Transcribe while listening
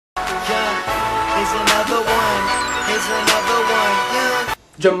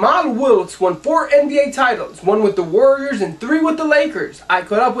Jamaal Wilkes won 4 NBA titles, 1 with the Warriors and 3 with the Lakers. I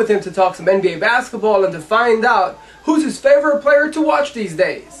caught up with him to talk some NBA basketball and to find out who's his favorite player to watch these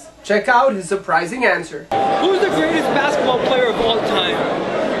days. Check out his surprising answer. Who's the greatest basketball player of all time?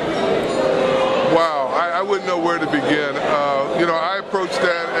 Wow, I wouldn't know where to begin. I approach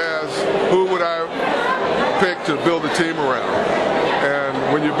that as who would I pick to build a team around. And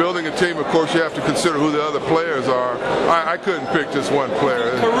when you're building a team, of course, you have to consider who the other players are. I couldn't pick just one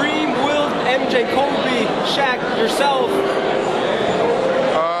player. Kareem, Wilt, MJ, Kobe, Shaq, yourself.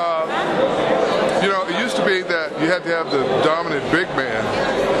 It used to be that you had to have the dominant big man.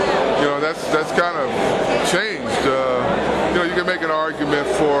 That's kind of changed. You can make an argument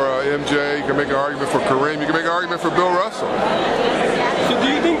for MJ, you can make an argument for Kareem, you can make an argument for Bill Russell. So do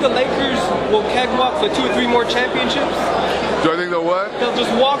you think the Lakers will kegwalk for 2 or 3 more championships? Do I think they'll what? They'll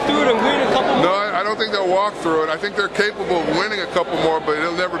just walk through it and win a couple more? No, I don't think they'll walk through it. I think they're capable of winning a couple more, but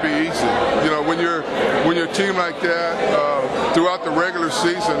it'll never be easy. When you're a team like that, throughout the regular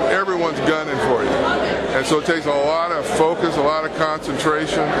season, everyone's gunning for you. And so it takes a lot of focus, a lot of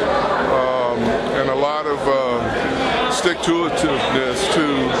concentration, and a lot of stick-to-itiveness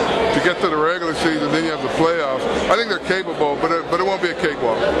to get to the regular season. Then you have the playoffs. I think they're capable, but it won't be a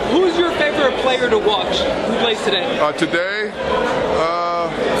cakewalk. Who's your favorite player to watch who plays today? Today?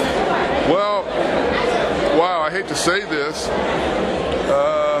 Wow, I hate to say this.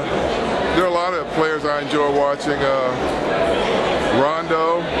 There are a lot of players I enjoy watching.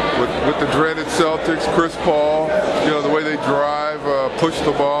 Rondo with the dreaded Celtics, Chris Paul, the way they drive, push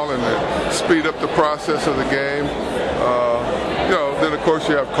the ball, and speed up the process of the game. Then of course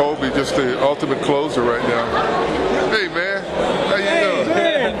you have Kobe, just the ultimate closer right now. Hey man, how you doing?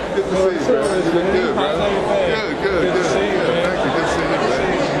 Man. Good to see you, man. Good, man. Good to see you. Thank you. Good to see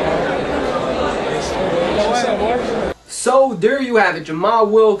you, man. So there you have it,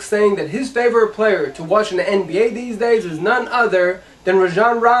 Jamaal Wilkes saying that his favorite player to watch in the NBA these days is none other than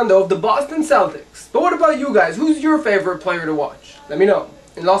Rajon Rondo of the Boston Celtics. But what about you guys? Who's your favorite player to watch? Let me know.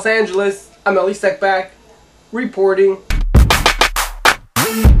 In Los Angeles, I'm Ellie Steckback, reporting.